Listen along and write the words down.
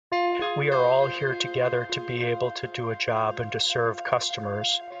we are all here together to be able to do a job and to serve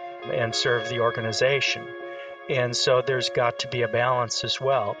customers and serve the organization. And so there's got to be a balance as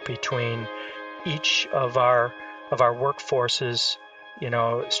well between each of our workforces,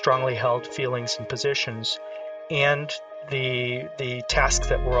 strongly held feelings and positions, and the task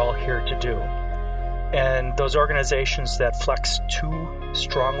that we're all here to do. And those organizations that flex too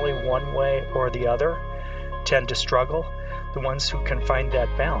strongly one way or the other tend to struggle. The ones who can find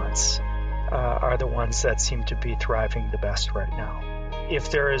that balance are the ones that seem to be thriving the best right now.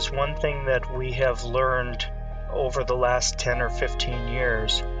 If there is one thing that we have learned over the last 10 or 15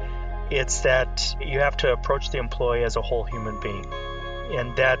 years, it's that you have to approach the employee as a whole human being.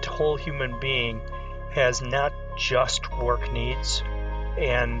 And that whole human being has not just work needs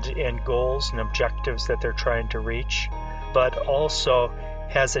and goals and objectives that they're trying to reach, but also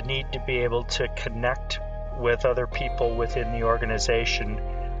has a need to be able to connect with other people within the organization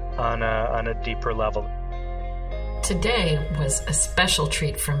on a deeper level. Today was a special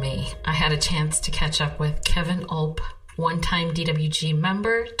treat for me. I had a chance to catch up with Kevin Ulp, one-time DWG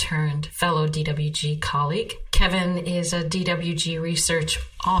member turned fellow DWG colleague. Kevin is a DWG research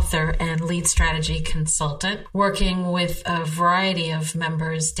author and lead strategy consultant, working with a variety of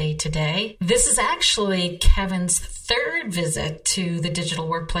members day to day. This is actually Kevin's third visit to the Digital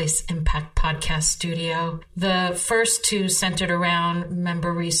Workplace Impact podcast studio. The first two centered around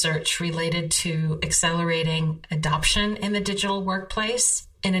member research related to accelerating adoption in the digital workplace,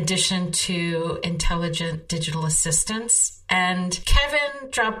 in addition to intelligent digital assistants. And Kevin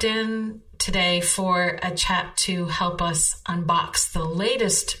dropped in today for a chat to help us unbox the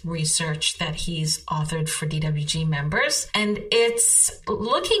latest research that he's authored for DWG members. And it's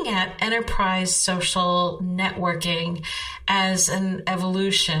looking at enterprise social networking as an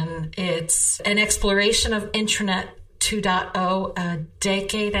evolution. It's an exploration of Intranet 2.0 a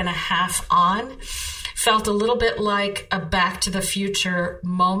decade and a half on. Felt a little bit like a Back to the Future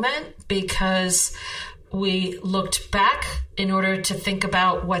moment because we looked back in order to think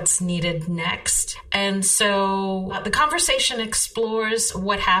about what's needed next. And so the conversation explores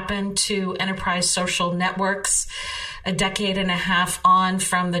what happened to enterprise social networks a decade and a half on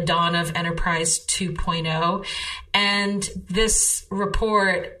from the dawn of Enterprise 2.0. And this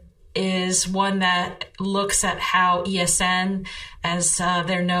report is one that looks at how ESN, as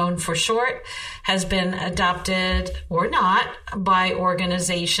they're known for short, has been adopted or not by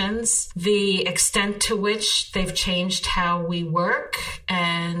organizations, the extent to which they've changed how we work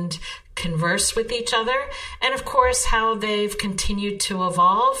and converse with each other, and of course how they've continued to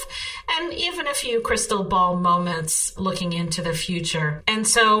evolve, and even a few crystal ball moments looking into the future. And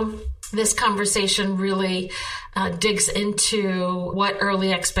so this conversation really digs into what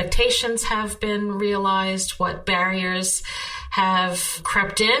early expectations have been realized, what barriers have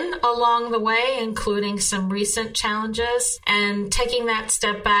crept in along the way, including some recent challenges. And taking that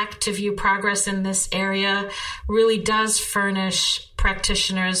step back to view progress in this area really does furnish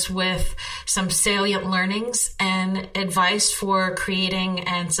practitioners with some salient learnings and advice for creating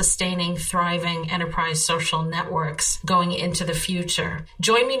and sustaining thriving enterprise social networks going into the future.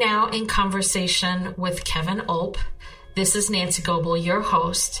 Join me now in conversation with Kevin Ulp. This is Nancy Goebel, your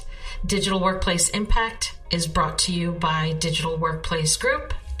host. Digital Workplace Impact is brought to you by Digital Workplace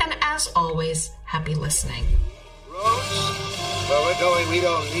Group. And as always, happy listening. Roads? Where we're going, we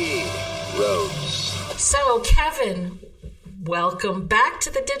don't need roads. So, Kevin, welcome back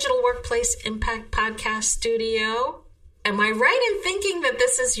to the Digital Workplace Impact podcast studio. Am I right in thinking that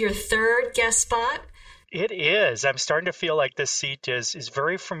this is your third guest spot? It is. I'm starting to feel like this seat is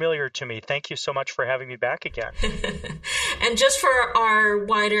very familiar to me. Thank you so much for having me back again. And just for our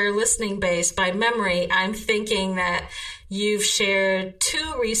wider listening base, by memory, I'm thinking that you've shared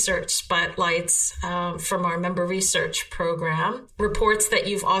two research spotlights from our member research program, reports that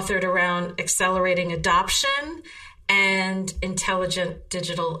you've authored around accelerating adoption and intelligent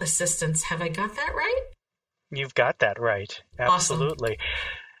digital assistants. Have I got that right? You've got that right. Absolutely.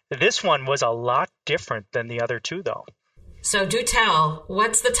 Awesome. This one was a lot different than the other two, though. So do tell,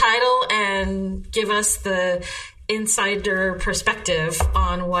 what's the title, and give us the insider perspective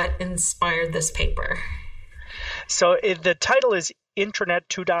on what inspired this paper. So the title is Intranet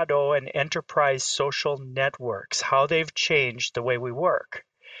 2.0 and Enterprise Social Networks, How They've Changed the Way We Work.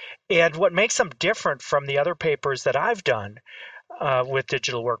 And what makes them different from the other papers that I've done with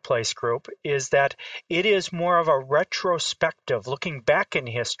Digital Workplace Group is that it is more of a retrospective, looking back in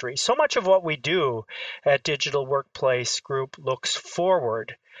history. So much of what we do at Digital Workplace Group looks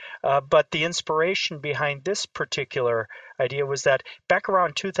forward. But the inspiration behind this particular idea was that back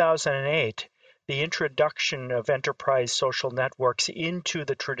around 2008, the introduction of enterprise social networks into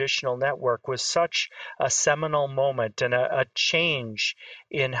the traditional network was such a seminal moment and a change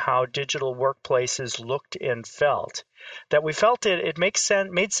in how digital workplaces looked and felt that we felt it made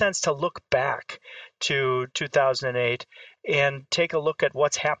sense to look back to 2008 and take a look at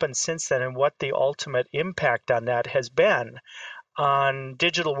what's happened since then and what the ultimate impact on that has been on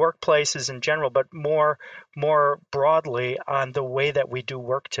digital workplaces in general, but more broadly on the way that we do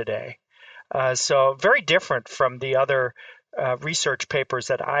work today. So very different from the other research papers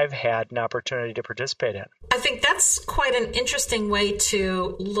that I've had an opportunity to participate in. I think that's quite an interesting way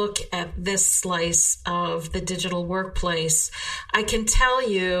to look at this slice of the digital workplace. I can tell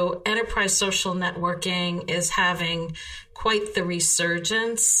you enterprise social networking is having quite the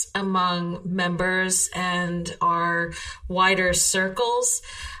resurgence among members and our wider circles,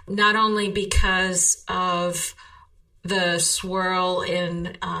 not only because of the swirl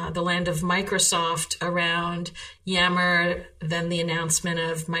in the land of Microsoft around Yammer, then the announcement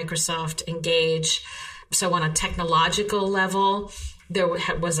of Microsoft Engage. So on a technological level, there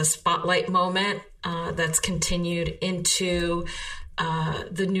was a spotlight moment that's continued into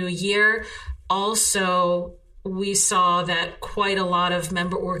the new year. Also, we saw that quite a lot of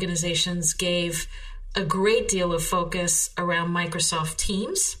member organizations gave a great deal of focus around Microsoft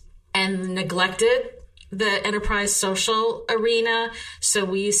Teams and neglected the enterprise social arena. So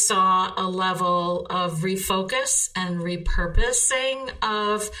we saw a level of refocus and repurposing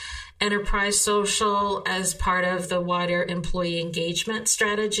of enterprise social as part of the wider employee engagement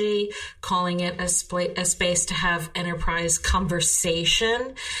strategy, calling it a space to have enterprise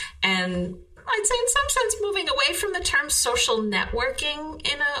conversation. And I'd say in some sense moving away from the term social networking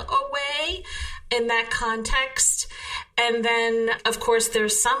in a way in that context. And then, of course,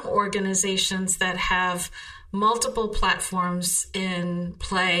 there's some organizations that have multiple platforms in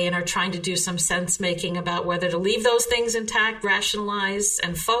play and are trying to do some sense making about whether to leave those things intact, rationalize,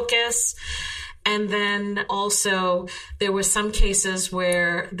 and focus. And then also there were some cases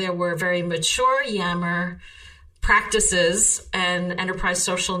where there were very mature Yammer practices and enterprise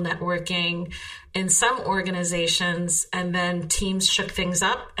social networking in some organizations, and then teams shook things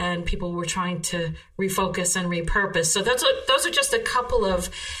up and people were trying to refocus and repurpose. So those are just a couple of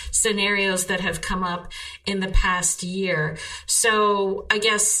scenarios that have come up in the past year. So I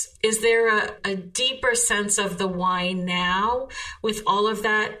guess, is there a deeper sense of the why now with all of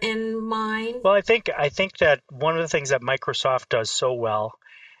that in mind? Well, I think that one of the things that Microsoft does so well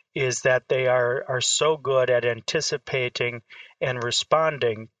is that they are so good at anticipating and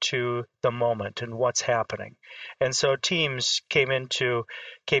responding to the moment and what's happening. And so Teams came into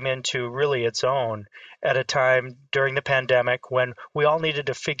really its own at a time during the pandemic when we all needed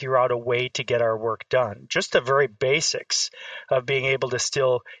to figure out a way to get our work done. Just the very basics of being able to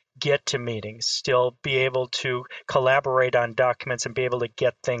still get to meetings, still be able to collaborate on documents and be able to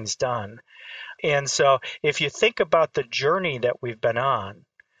get things done. And so if you think about the journey that we've been on,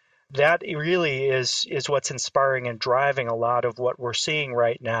 that really is what's inspiring and driving a lot of what we're seeing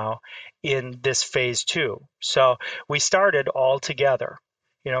right now in this phase 2. So we started all together.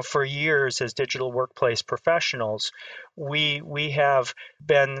 For years as digital workplace professionals, we have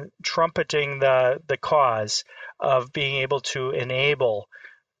been trumpeting the cause of being able to enable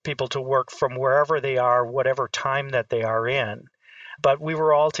people to work from wherever they are, whatever time that they are in. But we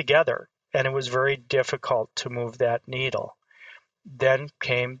were all together, and it was very difficult to move that needle. Then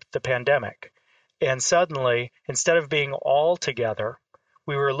came the pandemic. And suddenly, instead of being all together,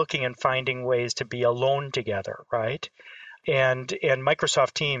 we were looking and finding ways to be alone together, right? And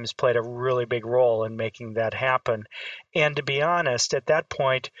Microsoft Teams played a really big role in making that happen. And to be honest, at that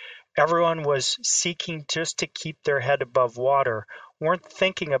point, everyone was seeking just to keep their head above water, weren't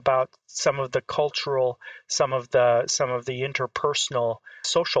thinking about some of the cultural, some of the interpersonal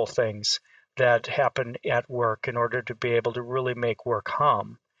social things that happen at work in order to be able to really make work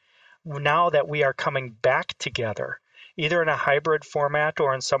hum. Now that we are coming back together, either in a hybrid format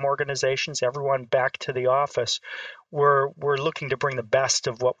or in some organizations, everyone back to the office, we're looking to bring the best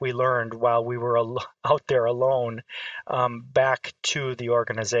of what we learned while we were out there alone back to the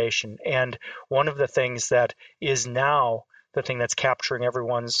organization. And one of the things that is now the thing that's capturing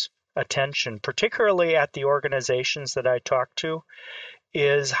everyone's attention, particularly at the organizations that I talk to,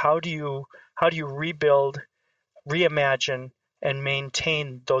 is how do you rebuild, reimagine, and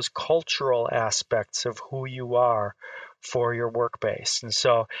maintain those cultural aspects of who you are for your work base. And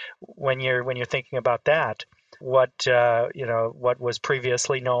so when you're thinking about that, what was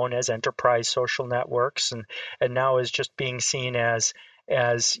previously known as enterprise social networks and now is just being seen as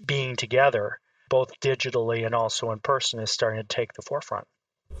being together, both digitally and also in person, is starting to take the forefront.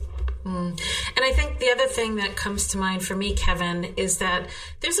 And I think the other thing that comes to mind for me, Kevin, is that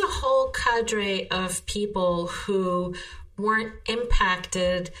there's a whole cadre of people who weren't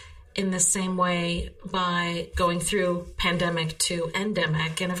impacted in the same way by going through pandemic to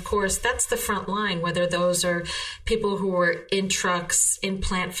endemic. And of course, that's the front line, whether those are people who were in trucks, in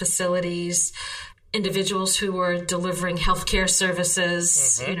plant facilities, individuals who were delivering healthcare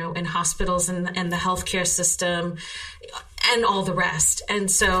services, in hospitals and the healthcare system, and all the rest. And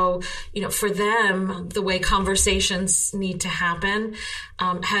so, for them, the way conversations need to happen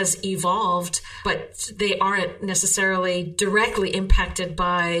has evolved, but they aren't necessarily directly impacted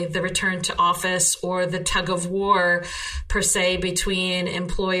by the return to office or the tug of war, per se, between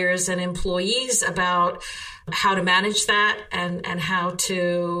employers and employees about how to manage that and how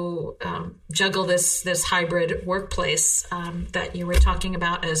to juggle this hybrid workplace that you were talking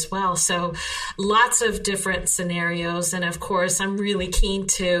about as well. So lots of different scenarios. And of course, I'm really keen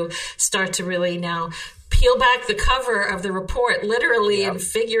to start to really now peel back the cover of the report, literally and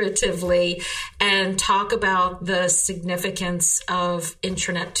figuratively, and talk about the significance of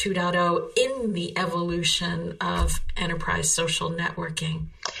Intranet 2.0 in the evolution of enterprise social networking.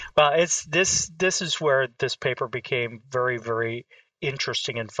 Well, this is where this paper became very, very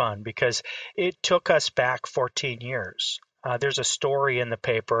interesting and fun, because it took us back 14 years. There's a story in the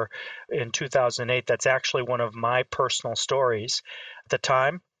paper in 2008 that's actually one of my personal stories. At the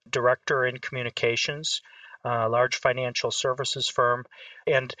time, director in communications, a large financial services firm,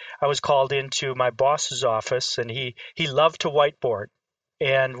 and I was called into my boss's office, and he loved to whiteboard.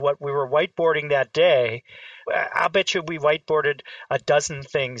 And what we were whiteboarding that day, I'll bet you we whiteboarded a dozen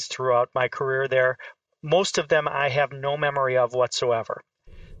things throughout my career there. Most of them I have no memory of whatsoever.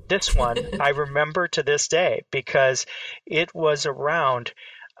 This one I remember to this day because it was around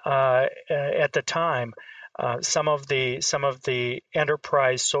at the time some of the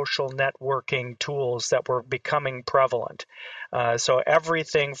enterprise social networking tools that were becoming prevalent. So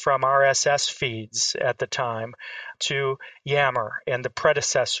everything from RSS feeds at the time to Yammer and the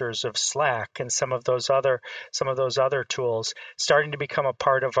predecessors of Slack and some of those other tools starting to become a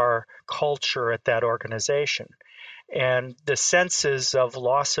part of our culture at that organization. And the senses of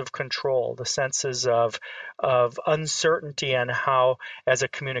loss of control, the senses of uncertainty on how, as a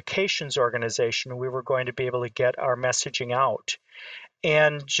communications organization, we were going to be able to get our messaging out.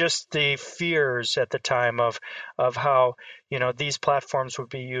 And just the fears at the time of how, these platforms would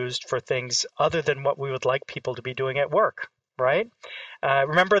be used for things other than what we would like people to be doing at work, right?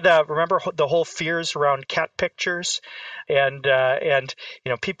 Remember the whole fears around cat pictures and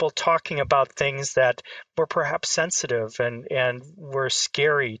people talking about things that were perhaps sensitive and were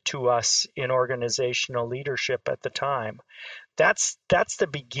scary to us in organizational leadership at the time. That's the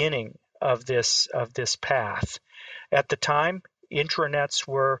beginning of this path. At the time, intranets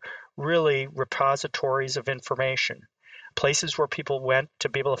were really repositories of information, places where people went to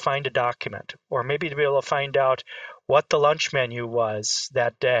be able to find a document, or maybe to be able to find out what the lunch menu was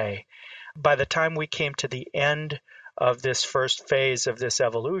that day. By the time we came to the end of this first phase of this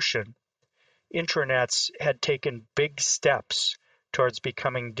evolution, intranets had taken big steps towards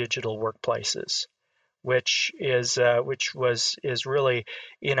becoming digital workplaces, which is really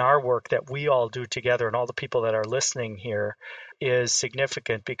in our work that we all do together, and all the people that are listening here, is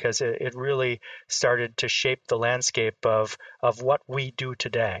significant because it really started to shape the landscape of what we do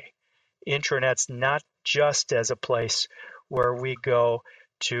today. Intranet's not just as a place where we go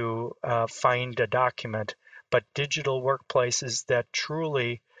to find a document, but digital workplaces that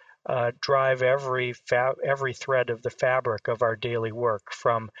truly drive every thread of the fabric of our daily work,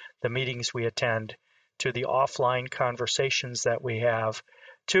 from the meetings we attend to the offline conversations that we have,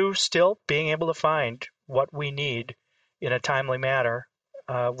 to still being able to find what we need in a timely manner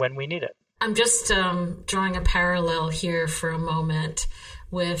when we need it. I'm just drawing a parallel here for a moment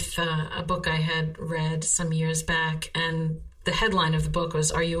with a book I had read some years back, and the headline of the book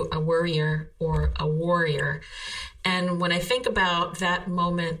was, "Are you a worrier or a warrior?" And when I think about that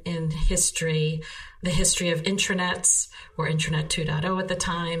moment in history, the history of intranets, or Intranet 2.0 at the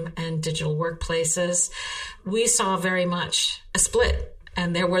time, and digital workplaces, we saw very much a split.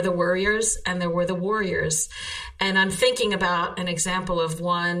 And there were the worriers and there were the warriors. And I'm thinking about an example of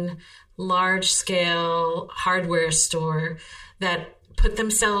one large-scale hardware store that put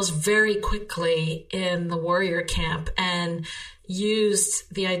themselves very quickly in the warrior camp and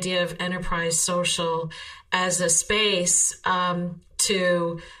used the idea of enterprise social as a space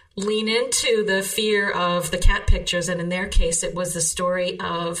to lean into the fear of the cat pictures. And in their case, it was the story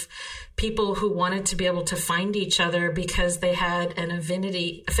of people who wanted to be able to find each other because they had an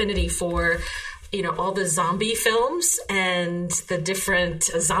affinity for all the zombie films and the different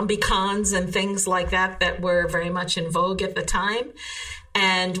zombie cons and things like that were very much in vogue at the time,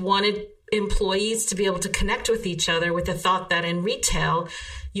 and wanted employees to be able to connect with each other with the thought that in retail,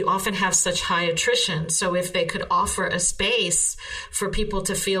 you often have such high attrition. So if they could offer a space for people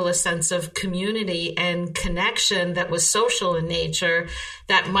to feel a sense of community and connection that was social in nature,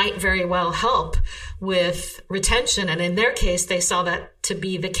 that might very well help with retention. And in their case, they saw that to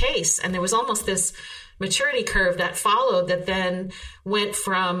be the case. And there was almost this maturity curve that followed that then went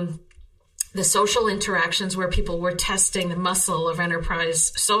from the social interactions where people were testing the muscle of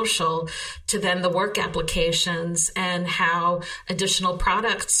enterprise social to then the work applications and how additional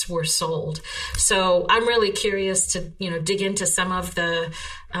products were sold. So I'm really curious to, dig into some of the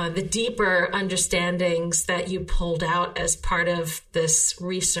deeper understandings that you pulled out as part of this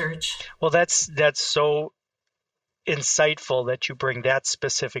research. Well, that's so insightful that you bring that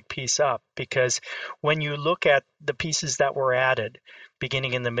specific piece up, because when you look at the pieces that were added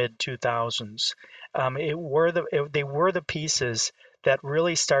beginning in the mid-2000s, they were the pieces that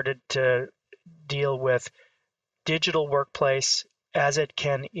really started to deal with digital workplace as it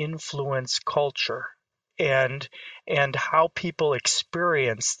can influence culture and how people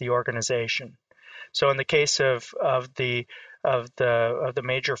experience the organization. So in the case of the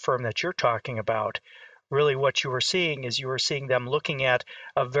major firm that you're talking about, really what you were seeing them looking at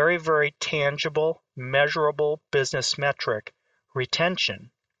a very, very tangible, measurable business metric,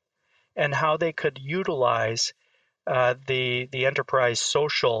 retention, and how they could utilize the enterprise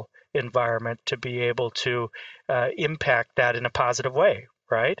social environment to be able to impact that in a positive way,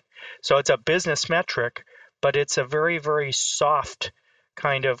 right? So it's a business metric, but it's a very, very soft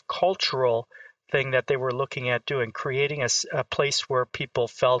kind of cultural thing that they were looking at doing, creating a place where people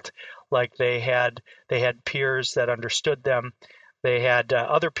felt like they had peers that understood them. They had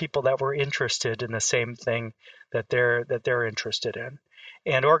other people that were interested in the same thing that they're interested in.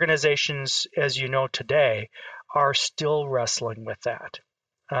 And organizations, as you know today, are still wrestling with that.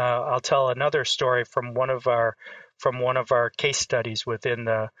 I'll tell another story from one of our case studies within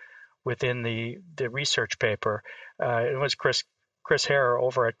the research paper. It was Chris Hare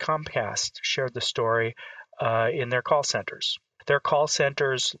over at Comcast shared the story in their call centers. Their call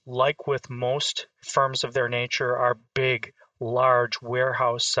centers, like with most firms of their nature, are big, large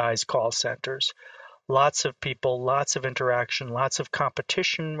warehouse-sized call centers. Lots of people, lots of interaction, lots of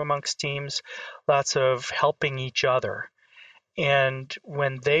competition amongst teams, lots of helping each other. And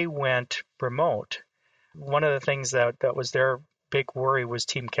when they went remote, one of the things that was their big worry was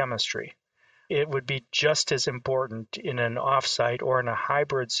team chemistry. It would be just as important in an offsite or in a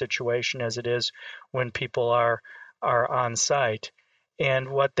hybrid situation as it is when people are on site. And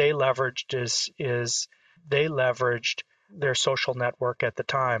what they leveraged is they leveraged their social network at the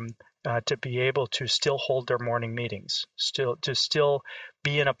time to be able to still hold their morning meetings, still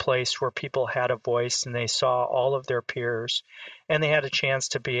be in a place where people had a voice and they saw all of their peers, and they had a chance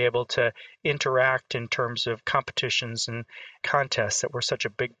to be able to interact in terms of competitions and contests that were such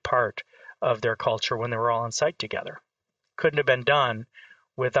a big part of their culture when they were all on site together. Couldn't have been done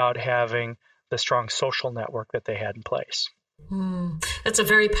without having the strong social network that they had in place. That's a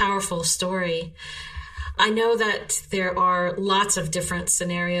very powerful story. I know that there are lots of different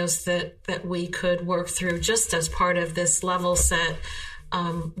scenarios that we could work through just as part of this level set.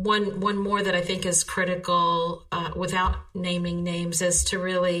 One more that I think is critical, without naming names, is to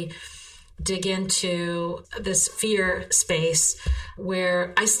really dig into this fear space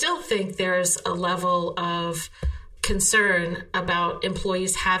where I still think there's a level of concern about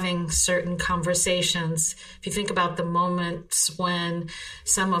employees having certain conversations. If you think about the moments when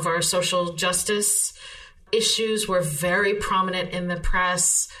some of our social justice issues were very prominent in the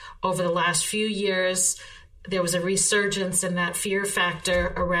press over the last few years, there was a resurgence in that fear factor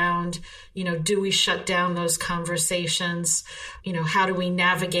around, do we shut down those conversations? How do we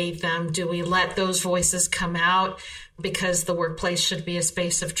navigate them? Do we let those voices come out? Because the workplace should be a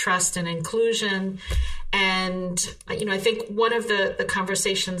space of trust and inclusion. And, I think one of the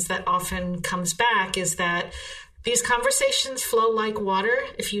conversations that often comes back is that these conversations flow like water.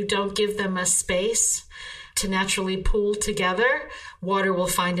 If you don't give them a space to naturally pool together, water will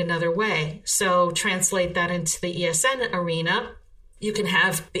find another way. So translate that into the ESN arena. You can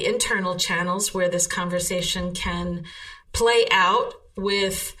have the internal channels where this conversation can play out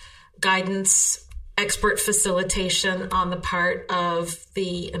with guidance, expert facilitation on the part of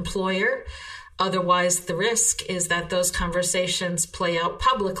the employer, Otherwise, the risk is that those conversations play out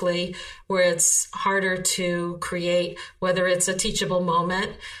publicly, where it's harder to create, whether it's a teachable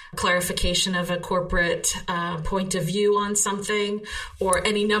moment, clarification of a corporate point of view on something, or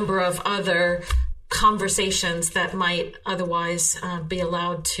any number of other conversations that might otherwise be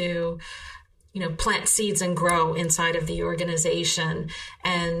allowed to plant seeds and grow inside of the organization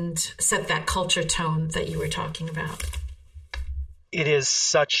and set that culture tone that you were talking about. It is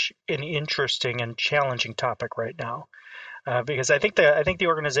such an interesting and challenging topic right now, because I think the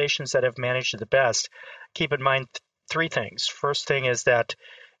organizations that have managed it the best keep in mind three things. First thing is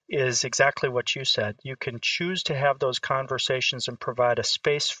exactly what you said. You can choose to have those conversations and provide a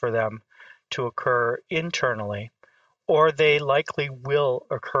space for them to occur internally, or they likely will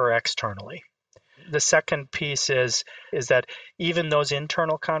occur externally. The second piece is that even those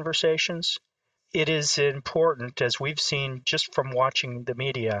internal conversations, it is important, as we've seen just from watching the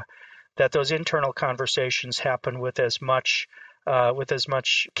media, that those internal conversations happen with as much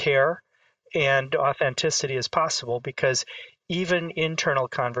care and authenticity as possible, because even internal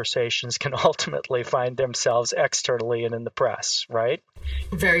conversations can ultimately find themselves externally and in the press, right?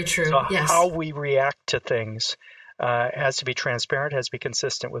 Very true. So yes. How we react to things has to be transparent, has to be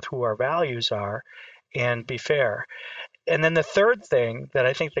consistent with who our values are, and be fair. And then the third thing that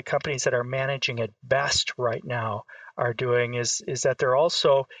I think the companies that are managing it best right now are doing is that they're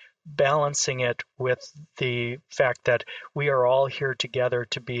also balancing it with the fact that we are all here together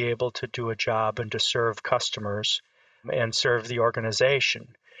to be able to do a job and to serve customers and serve the organization.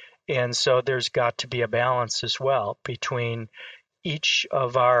 And so there's got to be a balance as well between each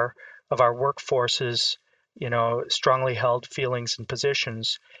of our workforce's, strongly held feelings and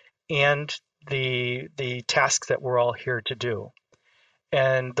positions, and the tasks that we're all here to do.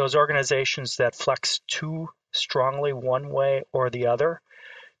 And those organizations that flex too strongly one way or the other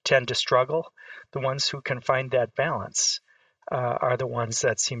tend to struggle. The ones who can find that balance are the ones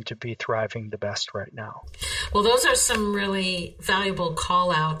that seem to be thriving the best right now. Well, those are some really valuable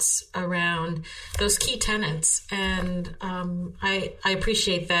call-outs around those key tenets. And I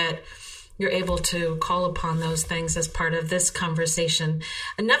appreciate that you're able to call upon those things as part of this conversation.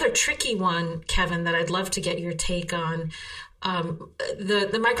 Another tricky one, Kevin, that I'd love to get your take on,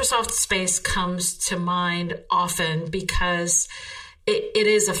 the Microsoft space comes to mind often because it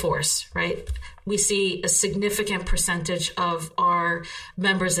is a force, right? We see a significant percentage of our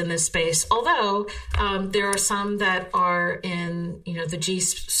members in this space, although there are some that are in, the G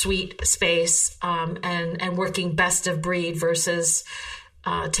Suite space and working best of breed versus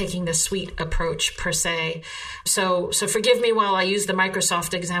taking the suite approach per se. So forgive me while I use the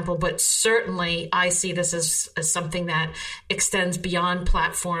Microsoft example, but certainly I see this as something that extends beyond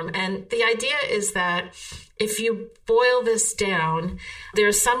platform. And the idea is that if you boil this down, there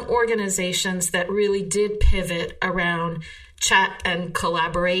are some organizations that really did pivot around chat and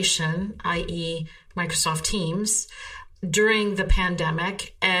collaboration, i.e. Microsoft Teams, during the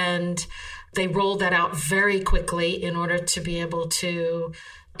pandemic, and they rolled that out very quickly in order to be able to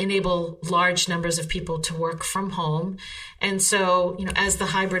enable large numbers of people to work from home. And so, as the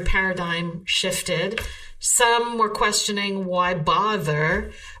hybrid paradigm shifted, some were questioning why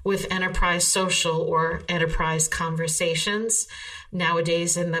bother with enterprise social or enterprise conversations.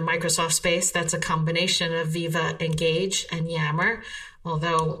 Nowadays in the Microsoft space, that's a combination of Viva, Engage, and Yammer.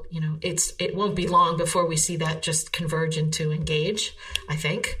 Although, it won't be long before we see that just converge into Engage, I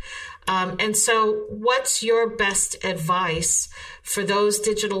think. And so what's your best advice for those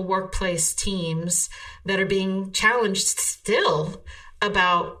digital workplace teams that are being challenged still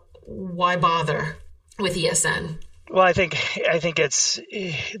about why bother with ESN? Well, I think it's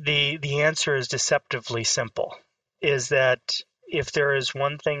the answer is deceptively simple, is that if there is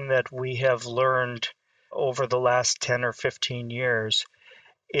one thing that we have learned over the last 10 or 15 years,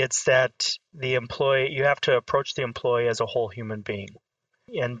 it's that you have to approach the employee as a whole human being.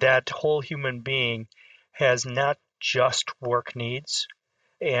 And that whole human being has not just work needs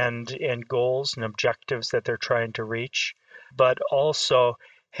and goals and objectives that they're trying to reach, but also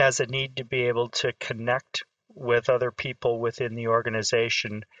has a need to be able to connect with other people within the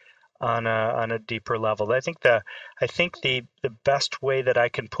organization on a deeper level. I think the best way that I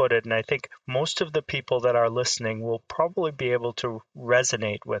can put it, and I think most of the people that are listening will probably be able to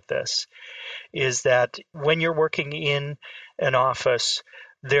resonate with this, is that when you're working in an office,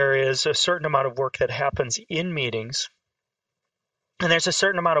 there is a certain amount of work that happens in meetings, and there's a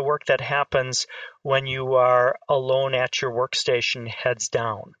certain amount of work that happens when you are alone at your workstation, heads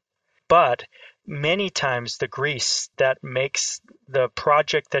down. But many times the grease that makes the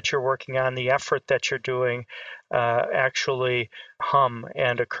project that you're working on, the effort that you're doing, actually hum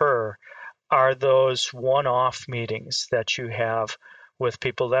and occur are those one-off meetings that you have with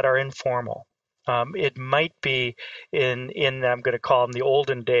people that are informal. It might be in I'm going to call them the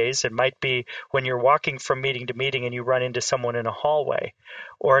olden days. It might be when you're walking from meeting to meeting and you run into someone in a hallway.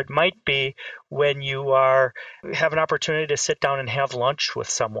 Or it might be when you have an opportunity to sit down and have lunch with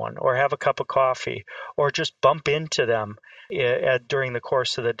someone or have a cup of coffee or just bump into them during the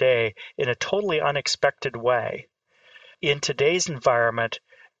course of the day in a totally unexpected way. In today's environment,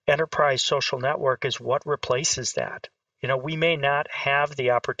 enterprise social network is what replaces that. We may not have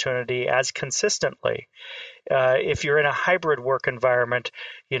the opportunity as consistently. If you're in a hybrid work environment,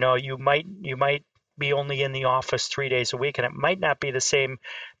 you might be only in the office 3 days a week, and it might not be the same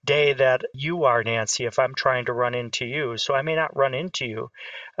day that you are, Nancy, if I'm trying to run into you. So I may not run into you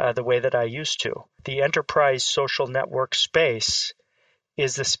the way that I used to. The enterprise social network space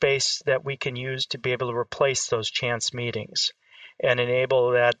is the space that we can use to be able to replace those chance meetings and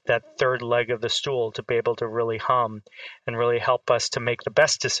enable that third leg of the stool to be able to really hum and really help us to make the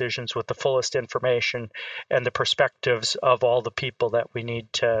best decisions with the fullest information and the perspectives of all the people that we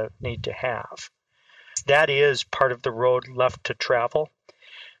need to have. That is part of the road left to travel,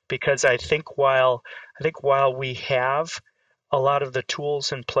 because I think while we have a lot of the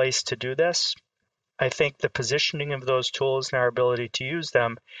tools in place to do this, I think the positioning of those tools and our ability to use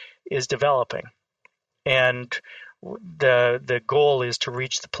them is developing. And the goal is to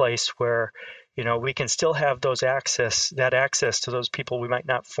reach the place where we can still have access to those people we might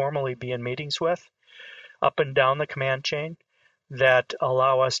not formally be in meetings with up and down the command chain that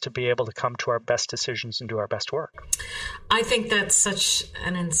allow us to be able to come to our best decisions and do our best work. I think that's such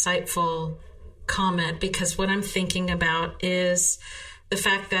an insightful comment, because what I'm thinking about is the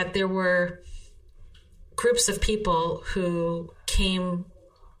fact that there were groups of people who came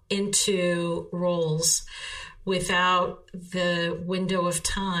into roles without the window of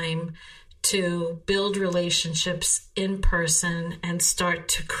time to build relationships in person and start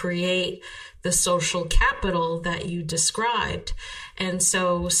to create the social capital that you described. And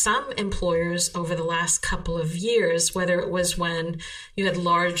so some employers over the last couple of years, whether it was when you had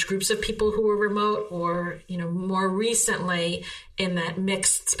large groups of people who were remote or, more recently in that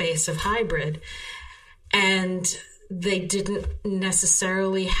mixed space of hybrid, and they didn't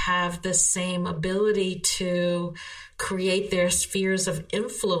necessarily have the same ability to create their spheres of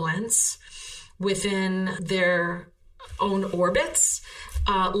influence within their own orbits,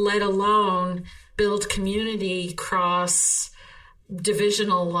 let alone build community across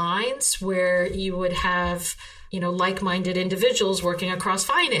divisional lines where you would have, like-minded individuals working across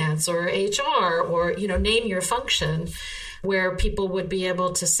finance or HR or, name your function, where people would be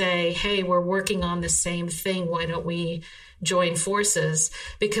able to say, hey, we're working on the same thing. Why don't we join forces?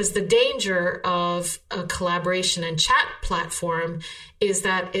 Because the danger of a collaboration and chat platform is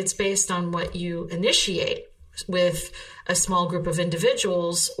that it's based on what you initiate with a small group of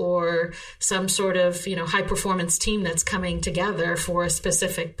individuals or some sort of, high performance team that's coming together for a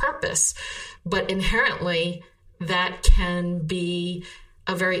specific purpose. But inherently, that can be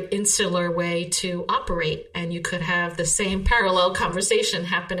a very insular way to operate, and you could have the same parallel conversation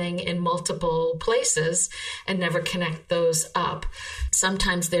happening in multiple places and never connect those up.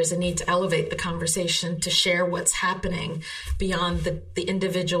 Sometimes there's a need to elevate the conversation to share what's happening beyond the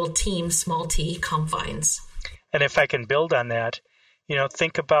individual team, small t confines. And if I can build on that,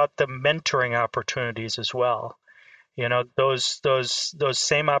 think about the mentoring opportunities as well. Those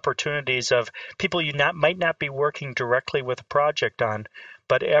same opportunities of people you might not be working directly with a project on,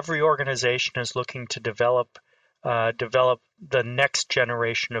 but every organization is looking to develop the next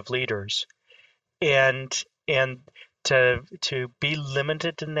generation of leaders, and to be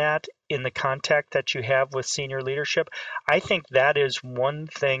limited in that, in the contact that you have with senior leadership. I think that is one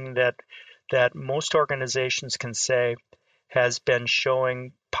thing that most organizations can say has been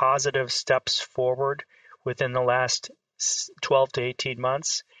showing positive steps forward within the last 12 to 18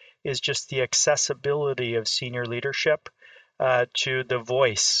 months, is just the accessibility of senior leadership to the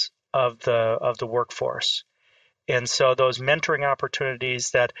voice of the workforce. And so those mentoring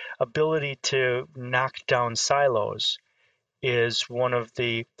opportunities, that ability to knock down silos, is one of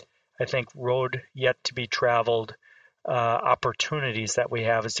the, I think, road yet to be traveled opportunities that we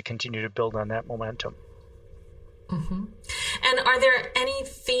have, is to continue to build on that momentum. Mm-hmm. And are there any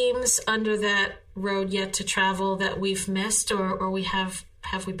themes under that road yet to travel that we've missed, or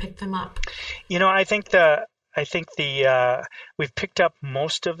have we picked them up? I think we've picked up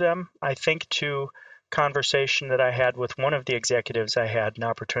most of them. I think to conversation that I had with one of the executives I had an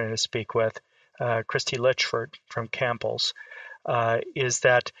opportunity to speak with, Christy Litchford from Campbell's, is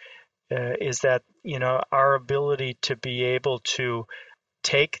that our ability to be able to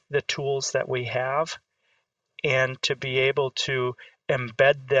take the tools that we have and to be able to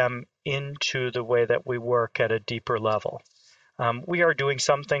embed them into the way that we work at a deeper level. We are doing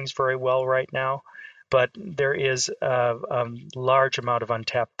some things very well right now, but there is a large amount of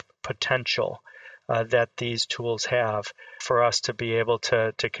untapped potential that these tools have for us to be able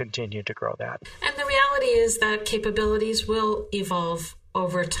to continue to grow that. And the reality is that capabilities will evolve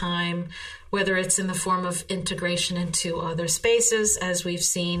over time, whether it's in the form of integration into other spaces, as we've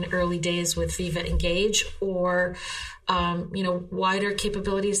seen early days with Viva Engage, or wider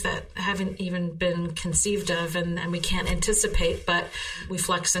capabilities that haven't even been conceived of and we can't anticipate, but we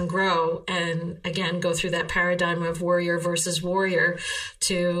flex and grow and, again, go through that paradigm of warrior versus warrior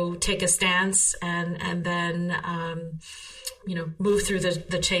to take a stance and then move through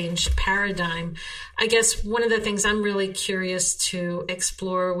the change paradigm. I guess one of the things I'm really curious to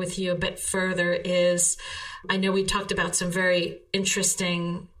explore with you a bit further is, I know we talked about some very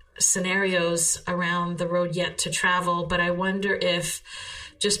interesting scenarios around the road yet to travel, but I wonder if,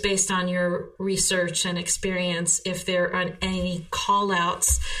 just based on your research and experience, if there are any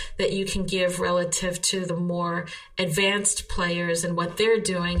call-outs that you can give relative to the more advanced players and what they're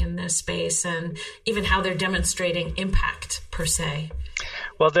doing in this space, and even how they're demonstrating impact per se.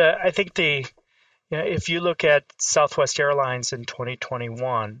 Well, I think if you look at Southwest Airlines in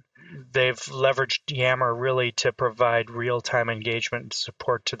 2021, they've leveraged Yammer really to provide real-time engagement and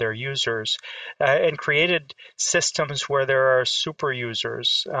support to their users, and created systems where there are super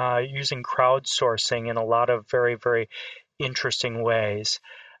users using crowdsourcing in a lot of very, very interesting ways.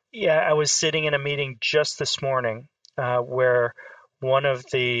 Yeah, I was sitting in a meeting just this morning where one of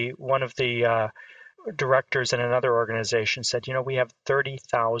the directors in another organization said, we have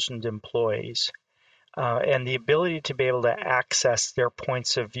 30,000 employees. And the ability to be able to access their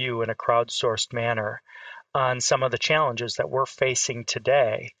points of view in a crowdsourced manner on some of the challenges that we're facing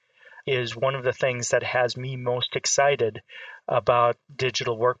today is one of the things that has me most excited about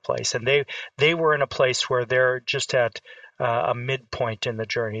digital workplace. And they were in a place where they're just at a midpoint in the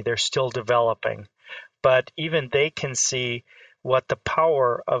journey. They're still developing. But even they can see what the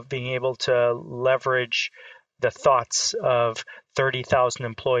power of being able to leverage the thoughts of 30,000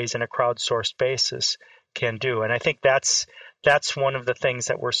 employees in a crowdsourced basis can do. And I think that's one of the things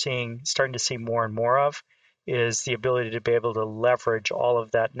that we're starting to see more and more of, is the ability to be able to leverage all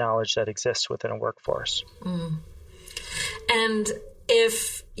of that knowledge that exists within a workforce. And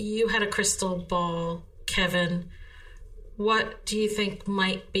if you had a crystal ball, Kevin, what do you think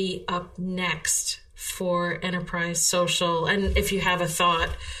might be up next for enterprise social? And if you have a thought,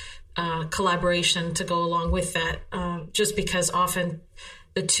 collaboration to go along with that, just because often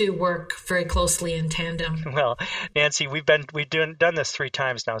the two work very closely in tandem. Well, Nancy, we've done this 3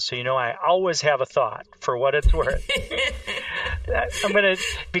 times now, so I always have a thought for what it's worth. I'm gonna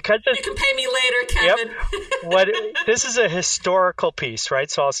because you can pay me later, Kevin. Yep. This is a historical piece, right?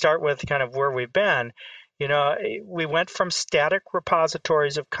 So I'll start with kind of where we've been. We went from static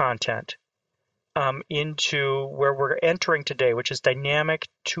repositories of content into where we're entering today, which is dynamic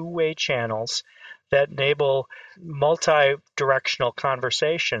two-way channels that enable multi-directional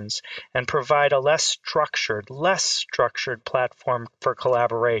conversations and provide a less structured platform for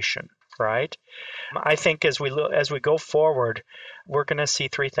collaboration, right? I think as we go forward, we're going to see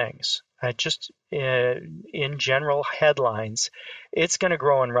 3 things. Just in general headlines, it's going to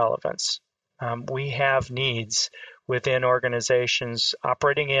grow in relevance. We have needs within organizations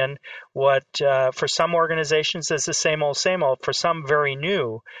operating in what for some organizations is the same old, for some very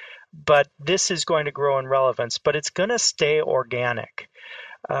new. But this is going to grow in relevance, but it's going to stay organic.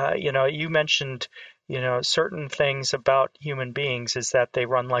 You mentioned, certain things about human beings is that they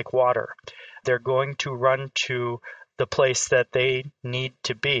run like water. They're going to run to the place that they need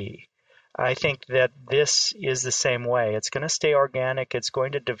to be. I think that this is the same way. It's going to stay organic. It's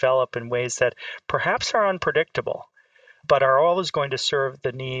going to develop in ways that perhaps are unpredictable, but are always going to serve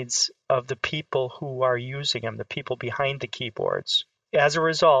the needs of the people who are using them, the people behind the keyboards. As a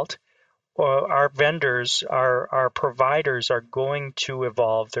result, our vendors, our providers are going to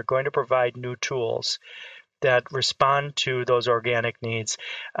evolve. They're going to provide new tools that respond to those organic needs.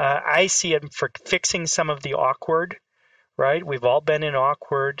 I see it for fixing some of the awkward, right? We've all been in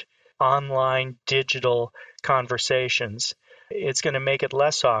awkward online digital conversations. It's going to make it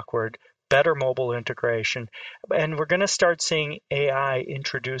less awkward, better mobile integration, and we're going to start seeing AI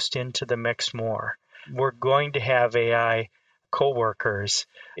introduced into the mix more. We're going to have AI coworkers,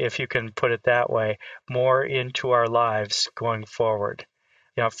 if you can put it that way, more into our lives going forward.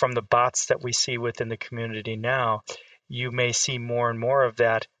 From the bots that we see within the community now, you may see more and more of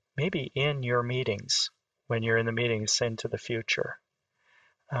that maybe in your meetings when you're in the meetings into the future.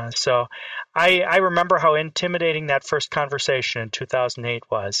 So I remember how intimidating that first conversation in 2008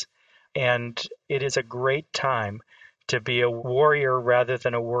 was. And it is a great time to be a warrior rather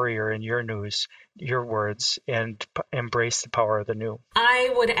than a worrier in your news, your words, and embrace the power of the new.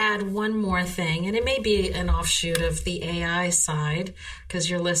 I would add one more thing, and it may be an offshoot of the AI side, because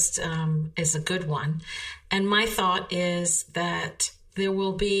your list is a good one. And my thought is that there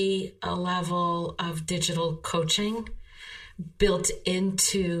will be a level of digital coaching built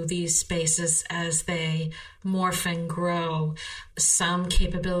into these spaces as they morph and grow. Some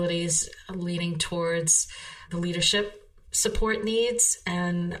capabilities leaning towards the leadership support needs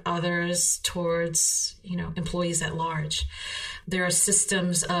and others towards, employees at large. There are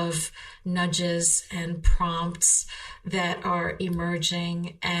systems of nudges and prompts that are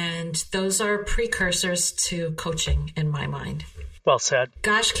emerging, and those are precursors to coaching in my mind. Well said.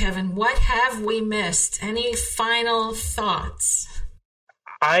 Gosh, Kevin, what have we missed? Any final thoughts?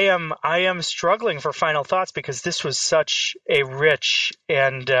 I am struggling for final thoughts because this was such a rich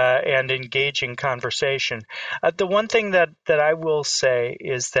and engaging conversation. The one thing that I will say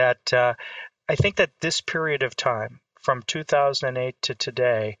is that I think that this period of time, from 2008 to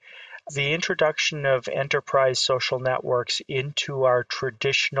today, the introduction of enterprise social networks into our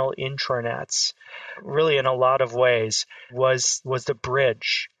traditional intranets, really in a lot of ways, was the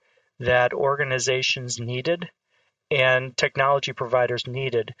bridge that organizations needed and technology providers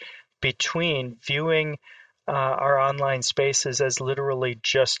needed between viewing our online spaces as literally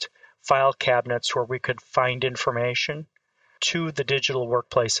just file cabinets where we could find information to the digital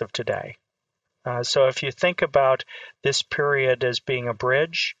workplace of today. So if you think about this period as being a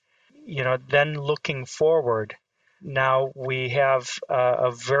bridge, then looking forward, now we have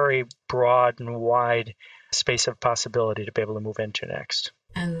a very broad and wide space of possibility to be able to move into next.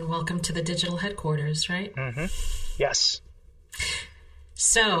 And welcome to the digital headquarters, right? Mm-hmm. Yes.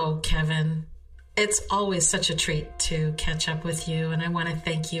 So, Kevin, it's always such a treat to catch up with you, and I want to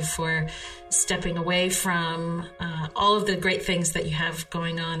thank you for stepping away from all of the great things that you have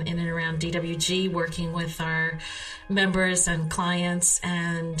going on in and around DWG, working with our members and clients,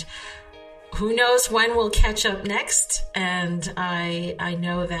 and who knows when we'll catch up next. And I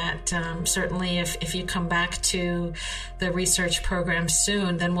know that certainly if you come back to the research program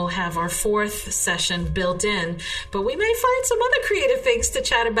soon, then we'll have our fourth session built in. But we may find some other creative things to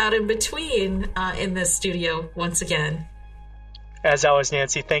chat about in between in this studio once again. As always,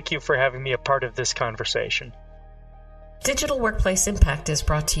 Nancy, thank you for having me a part of this conversation. Digital Workplace Impact is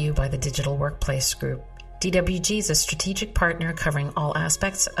brought to you by the Digital Workplace Group. DWG is a strategic partner covering all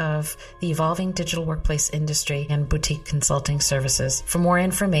aspects of the evolving digital workplace industry and boutique consulting services. For more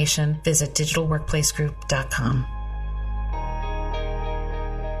information, visit digitalworkplacegroup.com.